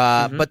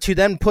 But to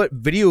then put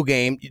video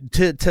game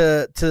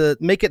to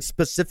make it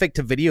specific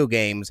to video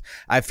games,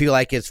 I feel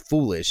like it's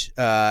foolish.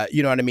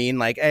 You know what I mean?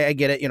 Like I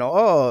get it.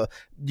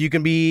 You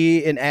can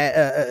be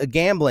a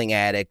gambling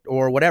addict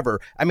or whatever.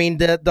 I mean,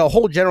 the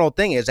whole general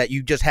thing is that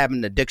you just have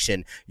an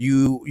addiction.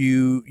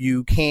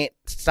 You can't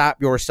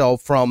stop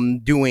yourself from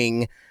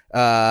doing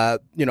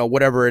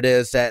whatever it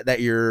is that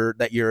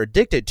you're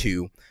addicted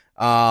to.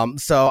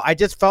 So I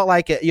just felt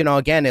like it,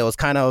 again, it was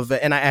kind of,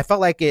 and I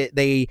felt like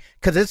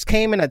because this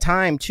came in a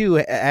time too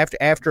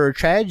after a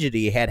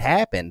tragedy had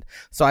happened.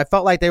 So I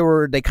felt like they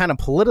kind of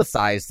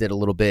politicized it a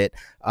little bit,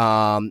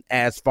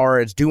 as far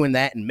as doing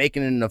that and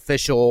making it an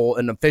official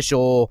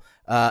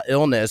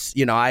illness.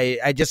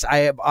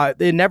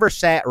 It never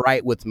sat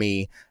right with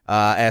me,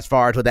 as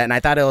far as with that. And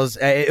I thought it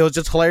was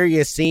just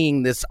hilarious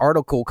seeing this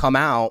article come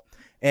out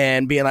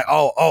and being like,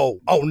 oh,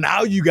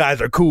 now you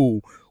guys are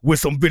cool with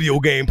some video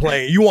game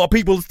playing. You want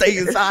people to stay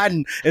inside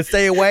and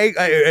stay away.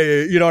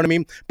 You know what I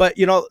mean? But,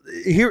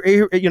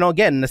 here,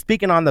 again,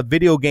 speaking on the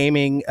video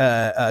gaming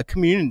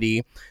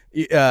community,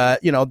 the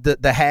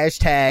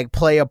hashtag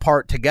play a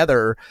part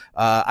together.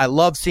 I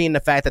love seeing the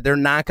fact that they're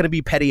not going to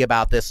be petty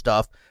about this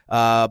stuff,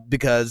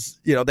 because,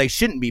 they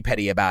shouldn't be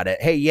petty about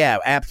it. Hey, yeah,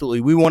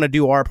 absolutely. We want to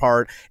do our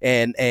part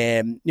and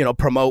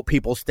promote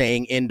people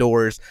staying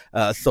indoors,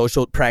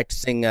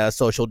 practicing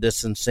social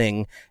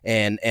distancing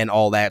and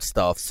all that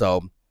stuff.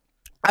 So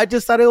I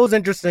just thought it was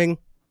interesting.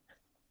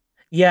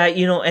 Yeah,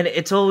 and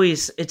it's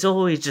always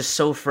just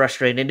so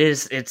frustrating.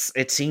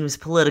 It seems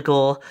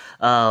political.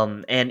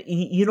 And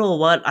you know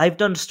what? I've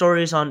done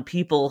stories on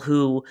people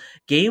who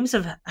games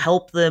have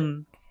helped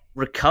them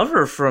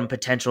recover from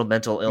potential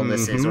mental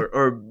illnesses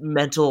or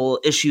mental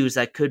issues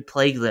that could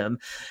plague them.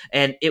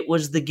 And it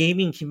was the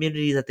gaming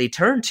community that they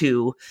turned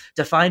to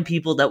find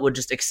people that would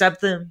just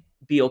accept them,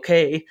 be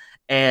okay,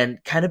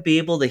 and kind of be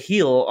able to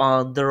heal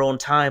on their own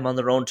time, on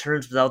their own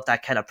terms, without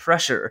that kind of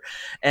pressure.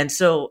 And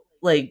so,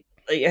 like,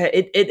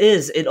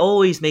 it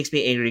always makes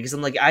me angry, because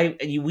I'm like,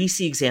 we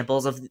see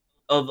examples of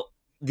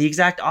the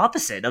exact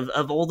opposite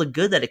of all the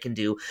good that it can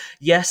do.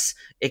 Yes,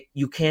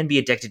 you can be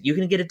addicted. You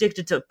can get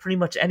addicted to pretty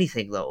much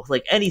anything, though.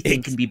 Like,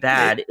 anything can be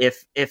bad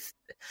if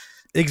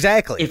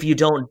exactly if you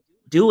don't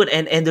do it,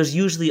 and there's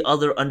usually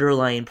other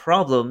underlying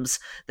problems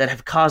that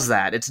have caused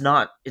that. It's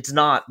not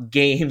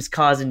games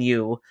causing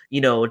you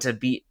to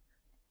be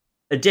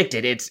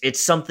addicted. It's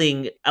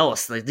something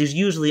else. Like, there's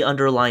usually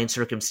underlying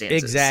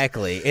circumstances.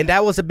 Exactly. And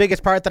that was the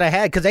biggest part that I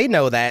had, because they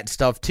know that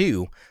stuff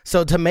too.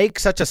 So to make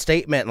such a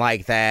statement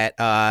like that,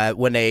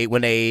 when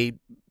they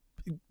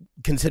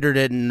considered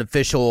it an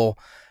official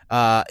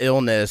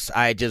illness,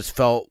 I just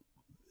felt,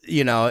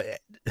 it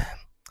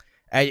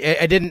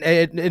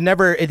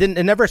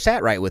never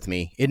sat right with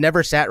me. It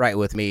never sat right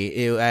with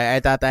me. I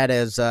thought that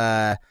as,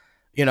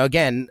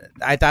 again,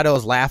 I thought it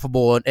was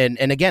laughable.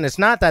 And again, it's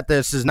not that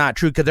this is not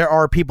true, because there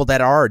are people that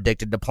are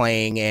addicted to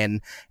playing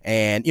and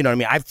you know what I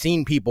mean? I've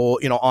seen people,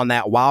 on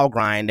that WoW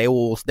grind, they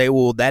will,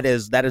 that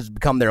has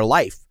become their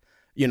life,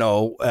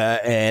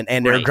 and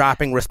they're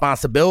dropping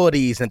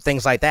responsibilities and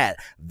things like that.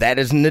 That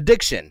is an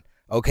addiction.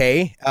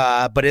 Okay.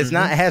 But it's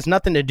not, it has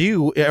nothing to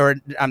do, or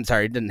I'm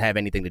sorry, it didn't have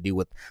anything to do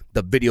with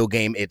the video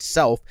game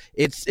itself.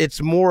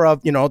 It's more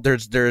of,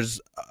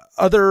 there's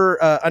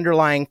other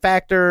underlying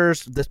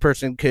factors. This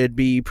person could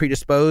be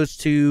predisposed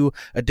to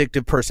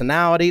addictive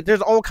personality.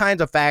 There's all kinds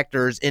of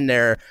factors in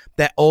there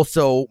that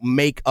also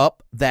make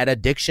up that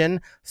addiction.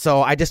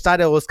 So I just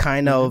thought it was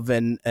kind of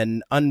an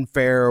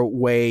unfair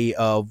way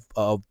of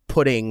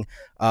putting,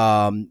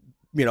 the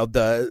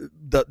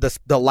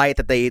light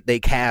that they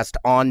cast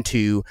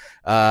onto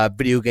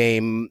video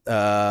game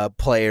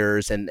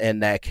players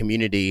and that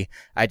community.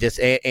 I just,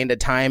 and the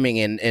timing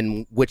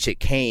in which it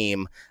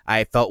came,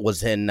 I felt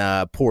was in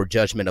poor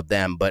judgment of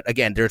them. But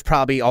again, there's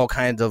probably all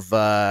kinds of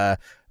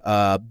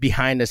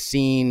behind the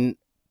scene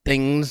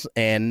things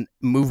and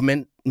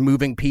moving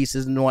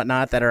pieces and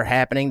whatnot that are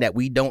happening that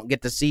we don't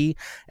get to see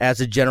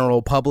as a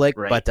general public.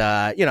 Right. But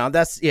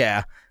that's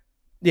yeah.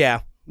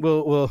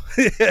 We'll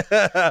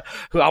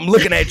I'm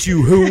looking at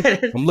you, Who.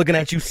 I'm looking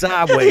at you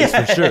sideways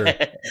for sure.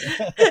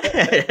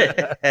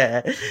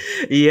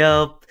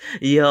 Yep.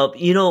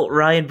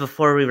 Ryan,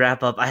 before we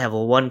wrap up, I have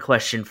one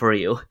question for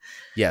you.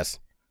 Yes.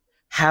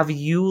 Have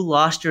you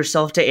lost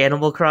yourself to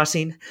Animal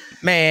Crossing?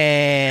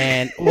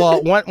 Man,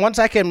 well, once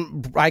I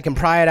can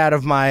pry it out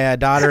of my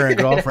daughter and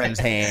girlfriend's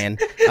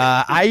hand.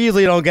 I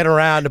usually don't get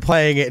around to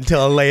playing it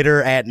until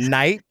later at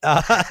night.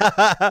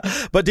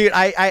 But dude,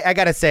 I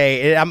gotta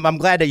say, I'm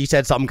glad that you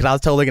said something, because I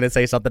was totally gonna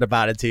say something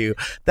about it too.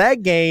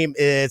 That game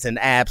is an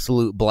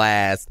absolute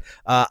blast.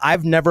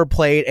 I've never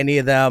played any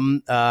of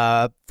them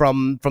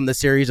from the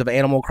series of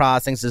Animal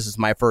Crossings. This is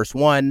my first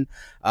one.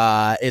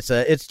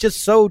 It's just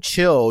so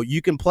chill.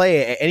 You can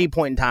play at any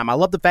point in time. I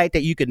love the fact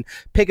that you can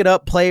pick it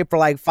up, play for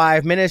like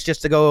 5 minutes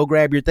just to go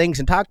grab your things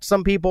and talk to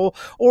some people,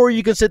 or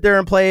you can sit there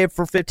and play it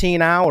for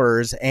 15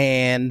 hours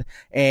and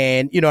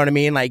you know what I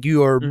mean? Like,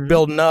 you are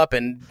building up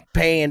and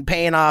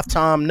paying off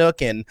Tom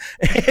Nook and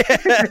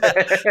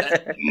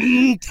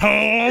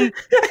Tom.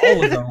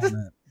 Always on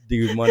that.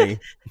 dude money.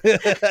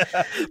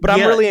 But I'm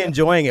really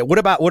enjoying it. What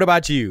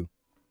about you?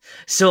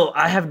 So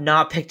I have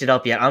not picked it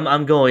up yet.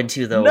 I'm going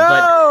to though.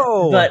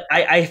 No! But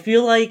I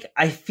feel like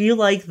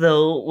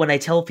though when I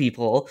tell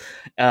people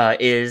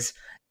is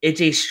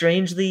it's a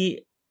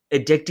strangely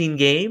addicting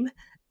game.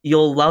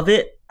 You'll love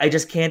it. I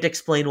just can't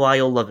explain why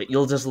you'll love it.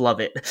 You'll just love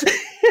it.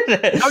 No,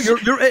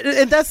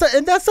 and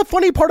that's the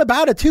funny part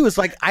about it too. It's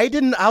like I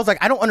was like,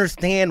 I don't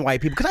understand why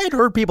people, because I had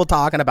heard people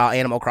talking about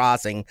Animal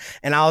Crossing,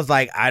 and I was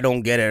like, I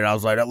don't get it. I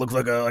was like, that looks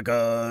like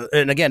a.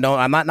 And again,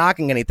 I'm not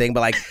knocking anything,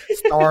 but like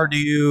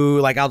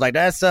Stardew, like I was like,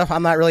 that stuff,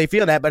 I'm not really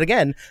feeling that. But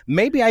again,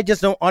 maybe I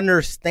just don't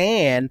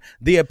understand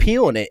the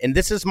appeal in it. And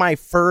this is my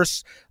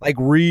first like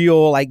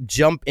real like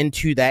jump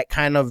into that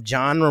kind of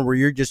genre where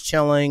you're just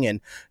chilling and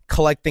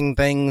collecting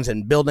things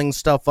and building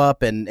stuff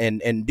up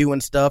and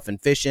doing stuff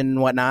and fishing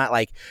and whatnot.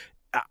 Like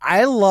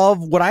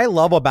what I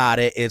love about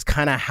it is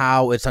kind of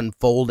how it's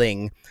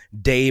unfolding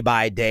day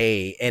by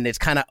day, and it's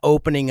kind of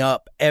opening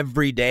up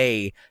every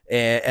day.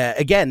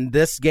 Again,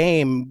 this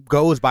game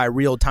goes by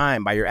real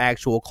time, by your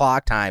actual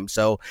clock time.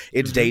 So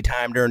it's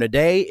daytime during the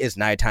day, it's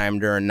nighttime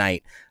during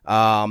night.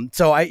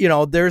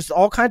 So there's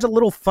all kinds of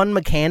little fun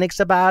mechanics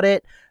about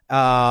it.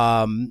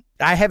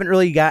 I haven't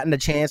really gotten a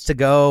chance to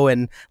go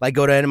and like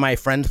go to any of my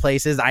friends'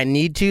 places. I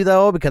need to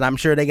though, because I'm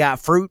sure they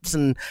got fruits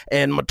and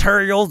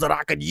materials that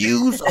I could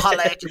use. So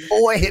holla at your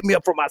boy, hit me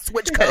up for my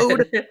Switch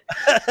code.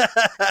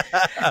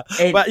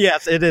 But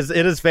yes, it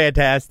is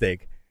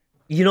fantastic.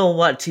 You know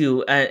what,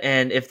 too,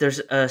 and if there's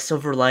a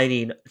silver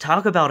lining,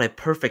 talk about a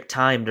perfect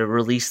time to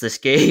release this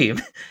game.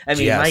 I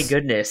mean, my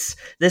goodness,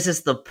 this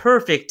is the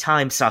perfect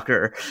time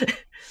sucker.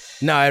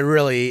 No, it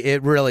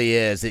really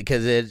is,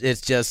 because it's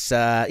just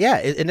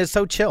and it's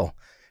so chill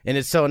and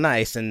it's so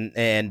nice,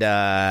 and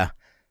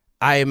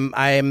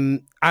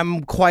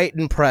I'm quite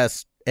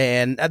impressed.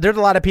 And there's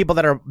a lot of people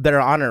that are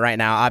on it right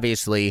now,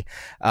 obviously.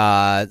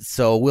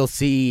 So we'll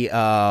see.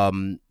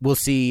 I'm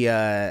just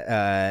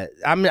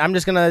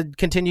gonna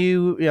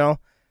continue,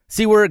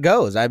 see where it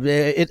goes.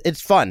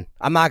 It's fun.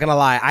 I'm not gonna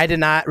lie. I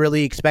did not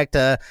really expect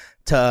to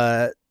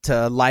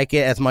like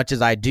it as much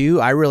as I do.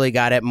 I really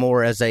got it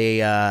more as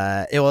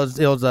it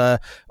was a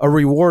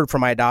reward for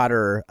my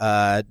daughter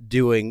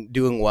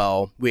doing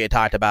well. We had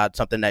talked about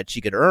something that she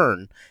could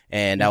earn,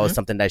 and that was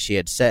something that she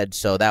had said,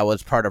 so that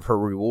was part of her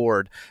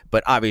reward.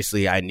 But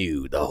obviously I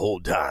knew the whole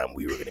time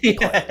we were going to be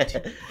playing.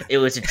 It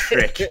was a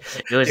trick.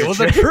 It was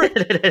a trick.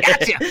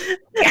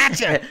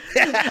 Gotcha.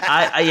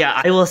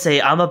 I will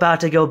say I'm about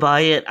to go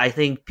buy it. I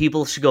think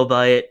people should go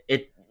buy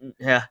it.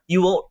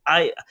 You won't.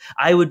 I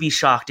would be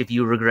shocked if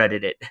you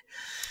regretted it.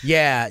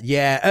 Yeah.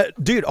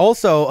 Dude,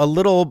 also a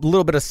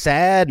little bit of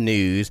sad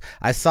news.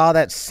 I saw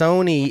that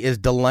Sony is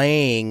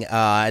delaying,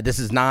 this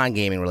is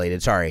non-gaming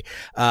related, sorry.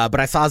 But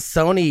I saw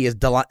Sony is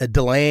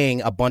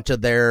delaying a bunch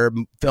of their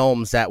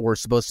films that were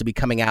supposed to be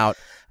coming out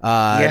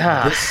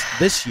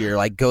this year,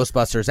 like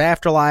Ghostbusters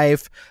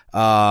Afterlife,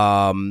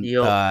 Morbius,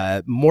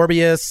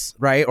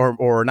 right?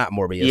 Or not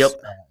Morbius. Yep.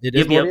 It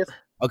is Morbius? Yep.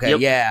 Okay,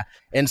 yeah,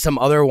 and some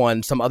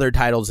other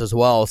titles as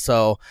well.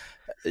 So,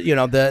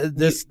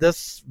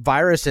 this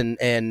virus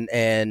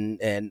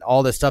and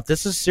all this stuff,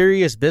 this is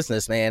serious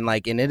business, man.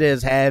 Like, and it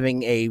is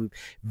having a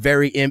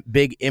very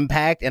big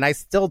impact. And I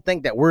still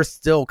think that we're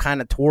still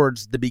kind of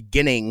towards the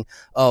beginning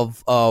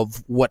of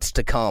what's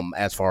to come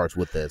as far as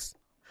with this.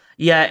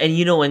 Yeah, and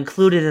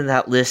included in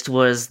that list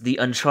was the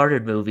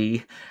Uncharted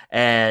movie,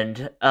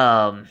 and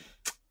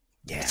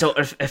so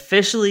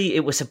officially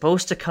it was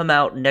supposed to come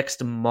out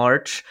next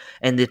March,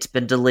 and it's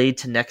been delayed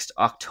to next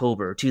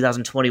October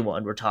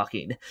 2021. We're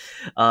talking.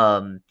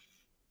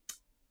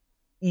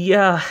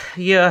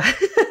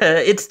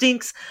 It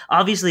stinks.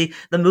 Obviously,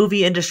 the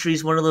movie industry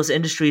is one of those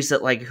industries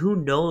that, like, who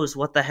knows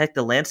what the heck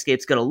the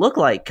landscape's going to look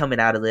like coming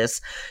out of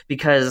this,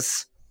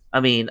 because I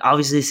mean,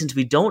 obviously, since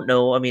we don't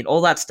know, I mean, all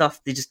that stuff,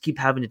 they just keep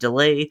having to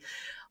delay.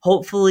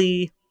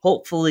 Hopefully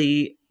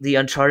the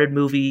Uncharted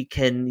movie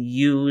can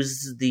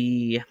use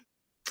the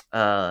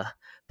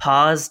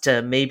pause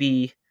to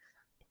maybe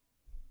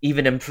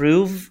even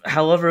improve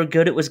however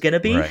good it was going to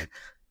be. Right.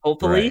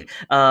 Hopefully. Right.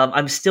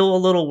 I'm still a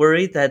little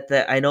worried that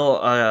I know,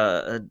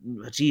 a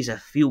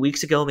few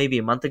weeks ago, maybe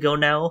a month ago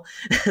now,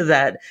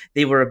 that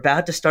they were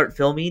about to start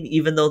filming,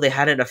 even though they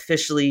hadn't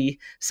officially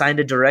signed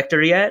a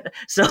director yet.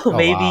 So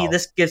maybe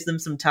this gives them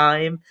some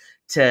time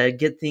to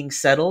get things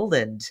settled.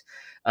 And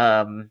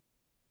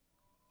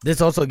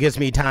this also gives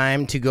me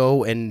time to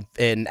go and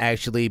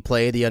actually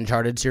play the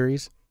Uncharted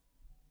series.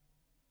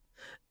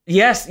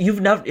 Yes,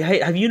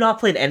 have you not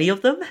played any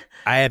of them?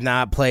 I have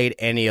not played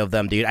any of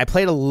them, dude. I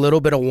played a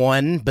little bit of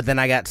one, but then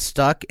I got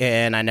stuck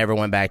and I never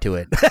went back to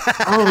it.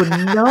 Oh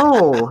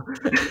no!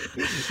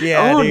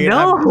 Yeah, oh dude,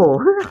 no!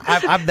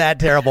 I'm that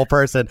terrible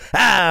person.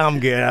 I'm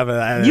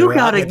good. You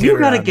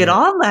gotta get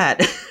on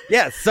that.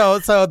 Yeah,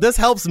 so this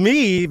helps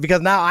me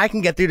because now I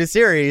can get through the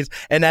series,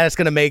 and that is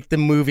going to make the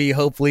movie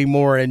hopefully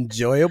more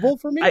enjoyable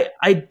for me.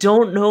 I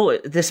don't know.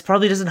 This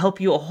probably doesn't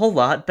help you a whole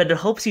lot, but it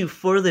helps you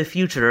for the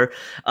future.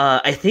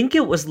 I think think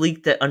it was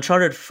leaked that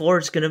Uncharted 4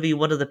 is going to be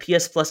one of the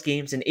PS Plus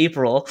games in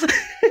April.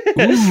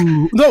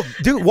 Ooh. No,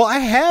 dude. Well, I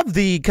have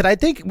because I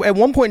think at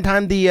one point in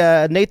time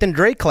the Nathan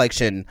Drake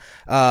collection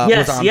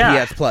was on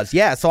PS Plus.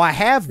 Yeah, so I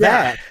have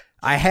that.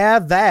 I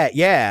have that,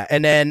 yeah.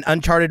 And then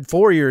Uncharted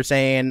 4, you're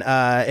saying,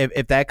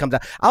 if that comes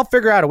out, I'll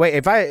figure out a way.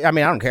 I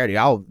mean, I don't care, dude.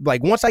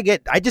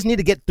 I just need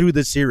to get through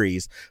the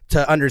series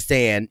to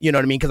understand, you know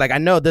what I mean? Because, I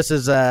know this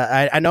is,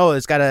 I know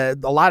it's got a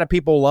lot of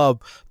people love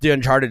the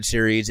Uncharted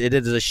series. It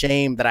is a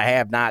shame that I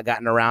have not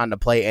gotten around to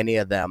play any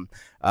of them.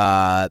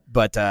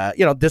 But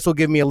this will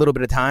give me a little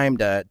bit of time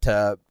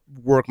to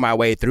work my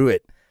way through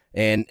it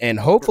and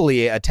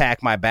hopefully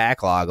attack my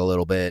backlog a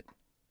little bit.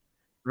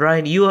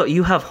 Ryan,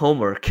 you have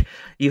homework.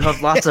 You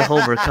have lots of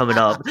homework coming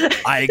up.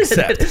 I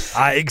accept.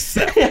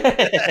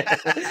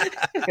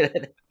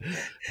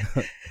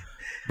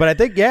 But I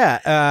think,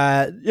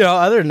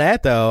 other than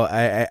that, though,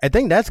 I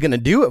think that's going to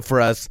do it for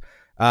us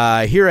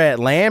here at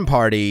LAN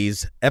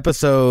Parties,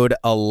 episode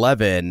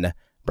 11,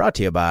 brought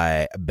to you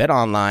by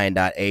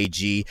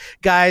betonline.ag.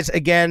 Guys,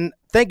 again,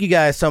 thank you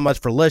guys so much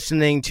for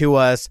listening to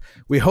us.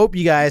 We hope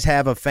you guys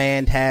have a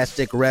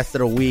fantastic rest of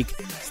the week.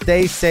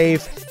 Stay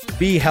safe.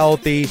 Be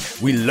healthy.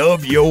 We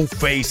love your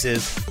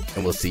faces.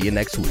 And we'll see you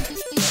next week.